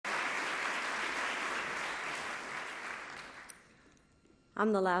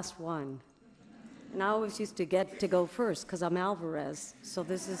I'm the last one. And I always used to get to go first because I'm Alvarez, so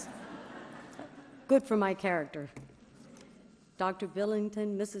this is good for my character. Dr.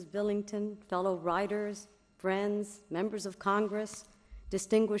 Billington, Mrs. Billington, fellow writers, friends, members of Congress,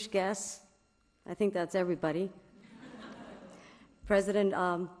 distinguished guests, I think that's everybody. President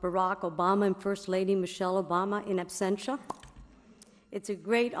Barack Obama and First Lady Michelle Obama in absentia. It's a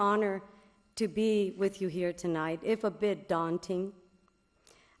great honor to be with you here tonight, if a bit daunting.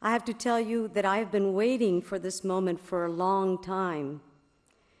 I have to tell you that I have been waiting for this moment for a long time.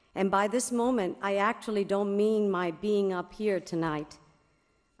 And by this moment, I actually don't mean my being up here tonight.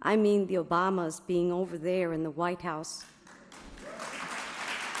 I mean the Obamas being over there in the White House.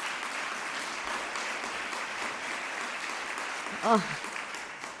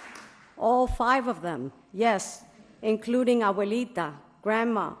 All 5 of them, yes, including Abuelita,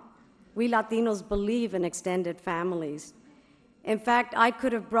 Grandma. We Latinos believe in extended families. In fact, I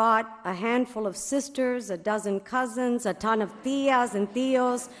could have brought a handful of sisters, a dozen cousins, a ton of tias and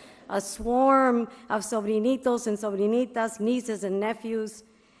tios, a swarm of sobrinitos and sobrinitas, nieces and nephews.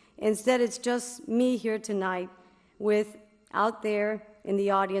 Instead, it's just me here tonight with, out there in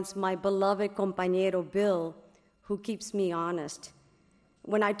the audience, my beloved compañero Bill, who keeps me honest.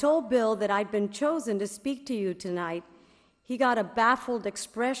 When I told Bill that I'd been chosen to speak to you tonight, he got a baffled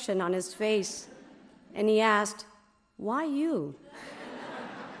expression on his face, and he asked, "Why you?"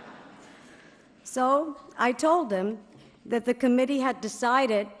 So I told him that the committee had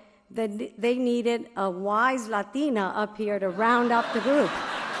decided that they needed a wise Latina up here to round up the group.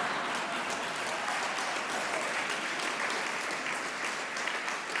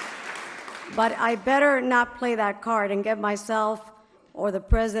 But I better not play that card and get myself or the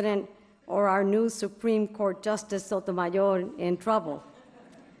president or our new Supreme Court Justice Sotomayor in trouble.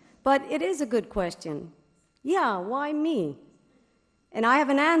 But it is a good question. Yeah, why me? And I have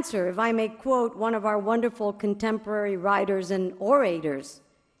an answer, if I may quote one of our wonderful contemporary writers and orators.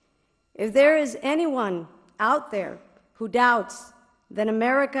 If there is anyone out there who doubts that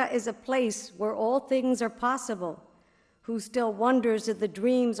America is a place where all things are possible, who still wonders if the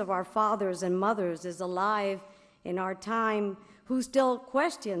dreams of our fathers and mothers is alive in our time, who still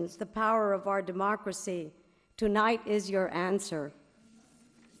questions the power of our democracy, tonight is your answer.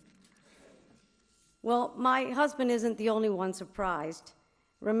 Well, my husband isn't the only one surprised.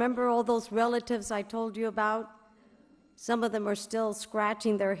 Remember all those relatives I told you about? Some of them are still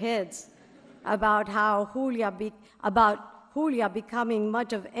scratching their heads about Julia becoming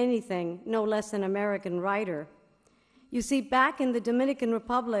much of anything, no less an American writer. You see, back in the Dominican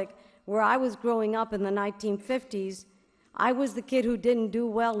Republic, where I was growing up in the 1950s, I was the kid who didn't do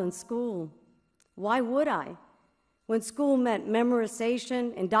well in school. Why would I? When school meant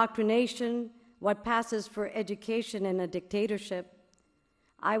memorization, indoctrination, what passes for education in a dictatorship,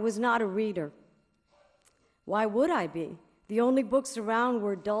 I was not a reader. Why would I be? The only books around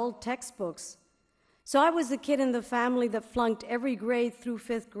were dull textbooks. So I was the kid in the family that flunked every grade through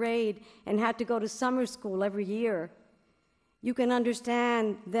 5th grade and had to go to summer school every year. You can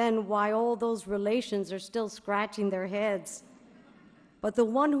understand then why all those relations are still scratching their heads. But the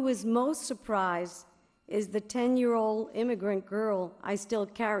one who is most surprised is the 10-year-old immigrant girl I still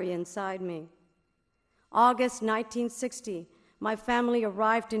carry inside me. August 1960, my family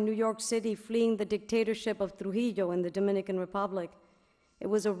arrived in New York City fleeing the dictatorship of Trujillo in the Dominican Republic. It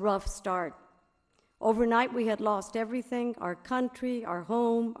was a rough start. Overnight, we had lost everything: our country, our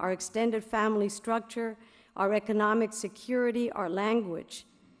home, our extended family structure, our economic security, our language.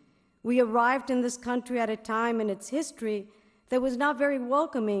 We arrived in this country at a time in its history that was not very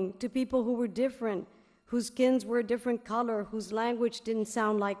welcoming to people who were different, whose skins were a different color, whose language didn't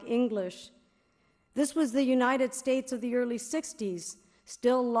sound like English. This was the United States of the early 60s,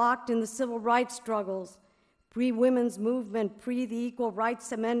 still locked in the civil rights struggles, pre-women's movement, pre-the Equal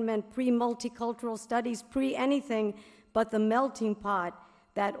Rights Amendment, pre-multicultural studies, pre-anything but the melting pot,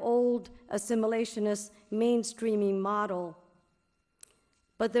 that old assimilationist mainstreaming model.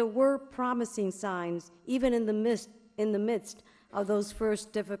 But there were promising signs, even in the midst of those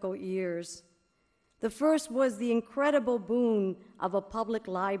first difficult years. The first was the incredible boon of a public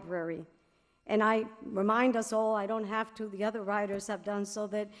library. And I remind us all, I don't have to, the other writers have done so,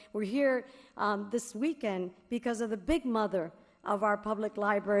 that we're here this weekend because of the big mother of our public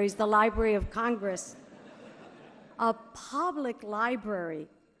libraries, the Library of Congress. A public library.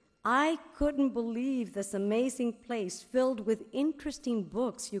 I couldn't believe this amazing place filled with interesting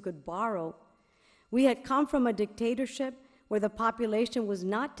books you could borrow. We had come from a dictatorship where the population was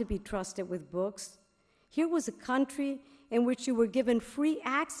not to be trusted with books. Here was a country in which you were given free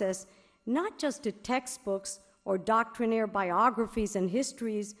access not just to textbooks or doctrinaire biographies and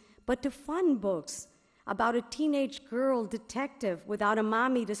histories, but to fun books about a teenage girl detective without a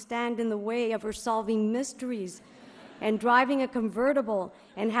mommy to stand in the way of her solving mysteries, and driving a convertible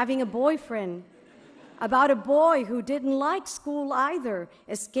and having a boyfriend, about a boy who didn't like school either,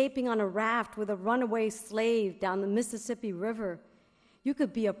 escaping on a raft with a runaway slave down the Mississippi River. You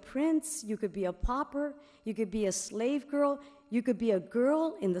could be a prince, you could be a pauper, you could be a slave girl, you could be a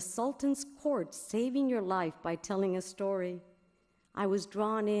girl in the Sultan's court saving your life by telling a story. I was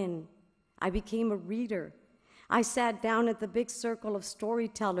drawn in. I became a reader. I sat down at the big circle of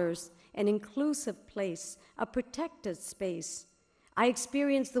storytellers, an inclusive place, a protected space. I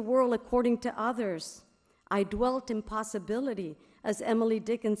experienced the world according to others. I dwelt in possibility, as Emily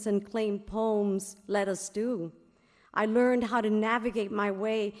Dickinson claimed poems let us do. I learned how to navigate my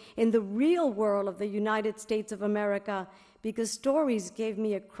way in the real world of the United States of America because stories gave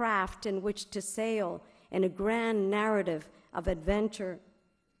me a craft in which to sail and a grand narrative of adventure.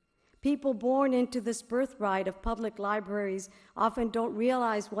 People born into this birthright of public libraries often don't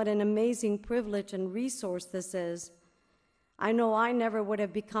realize what an amazing privilege and resource this is. I know I never would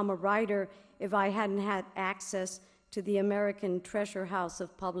have become a writer if I hadn't had access to the American treasure house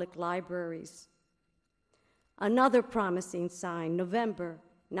of public libraries. Another promising sign, November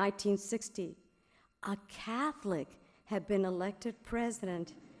 1960, a Catholic had been elected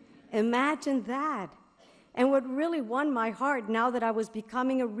president. Imagine that. And what really won my heart now that I was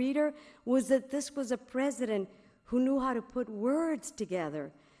becoming a reader was that this was a president who knew how to put words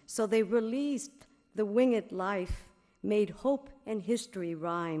together. So they released The Winged Life, made hope and history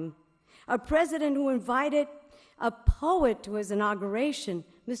rhyme. A president who invited a poet to his inauguration,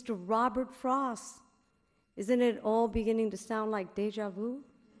 Mr. Robert Frost. Isn't it all beginning to sound like deja vu?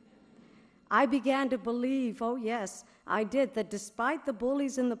 I began to believe, oh yes, I did, that despite the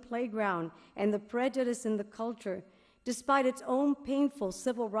bullies in the playground and the prejudice in the culture, despite its own painful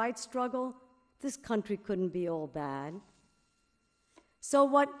civil rights struggle, this country couldn't be all bad. So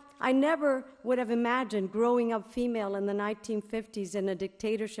what I never would have imagined growing up female in the 1950s in a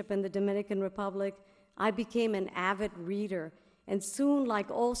dictatorship in the Dominican Republic, I became an avid reader, and soon, like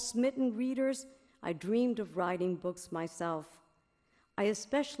all smitten readers, I dreamed of writing books myself. I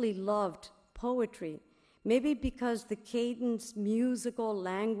especially loved poetry, maybe because the cadence, musical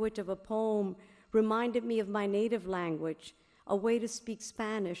language of a poem reminded me of my native language, a way to speak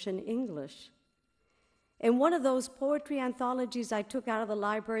Spanish and English. In one of those poetry anthologies I took out of the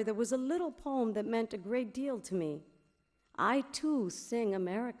library, there was a little poem that meant a great deal to me. I Too Sing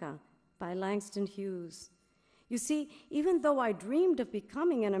America by Langston Hughes. You see, even though I dreamed of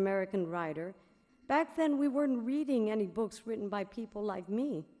becoming an American writer, back then we weren't reading any books written by people like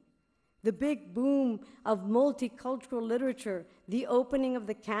me. The big boom of multicultural literature, the opening of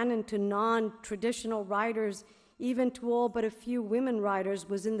the canon to non-traditional writers, even to all but a few women writers,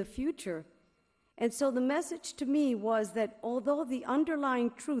 was in the future. And so the message to me was that although the underlying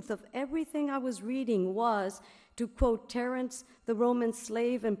truth of everything I was reading was, to quote Terence, the Roman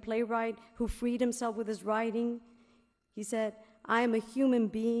slave and playwright who freed himself with his writing, he said, "I am a human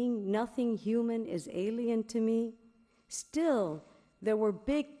being, nothing human is alien to me." Still, there were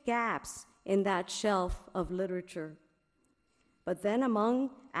big gaps in that shelf of literature. But then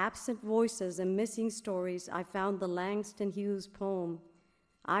among absent voices and missing stories, I found the Langston Hughes poem,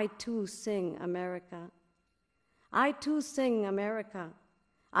 I Too Sing America. I too sing America.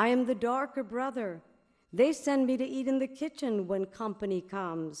 I am the darker brother. They send me to eat in the kitchen when company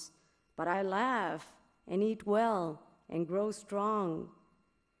comes, but I laugh and eat well and grow strong.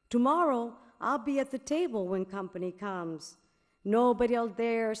 Tomorrow, I'll be at the table when company comes. Nobody'll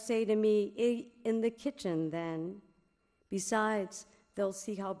dare say to me, eat in the kitchen then. Besides, they'll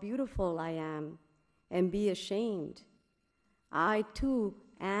see how beautiful I am and be ashamed. I too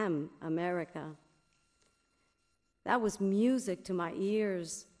am America. That was music to my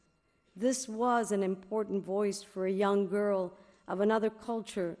ears. This was an important voice for a young girl of another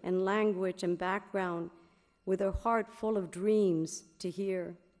culture and language and background with her heart full of dreams to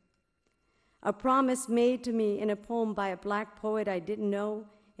hear. A promise made to me in a poem by a Black poet I didn't know,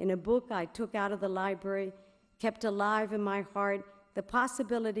 in a book I took out of the library, kept alive in my heart the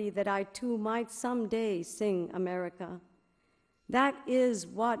possibility that I too might someday sing America. That is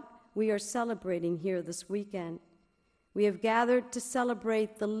what we are celebrating here this weekend. We have gathered to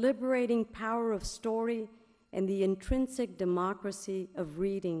celebrate the liberating power of story and the intrinsic democracy of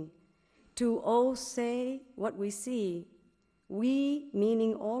reading. To say what we see, we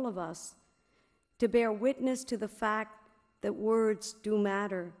meaning all of us, to bear witness to the fact that words do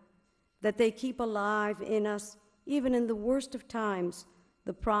matter, that they keep alive in us, even in the worst of times,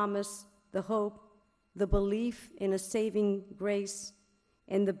 the promise, the hope, the belief in a saving grace,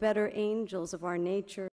 in the better angels of our nature,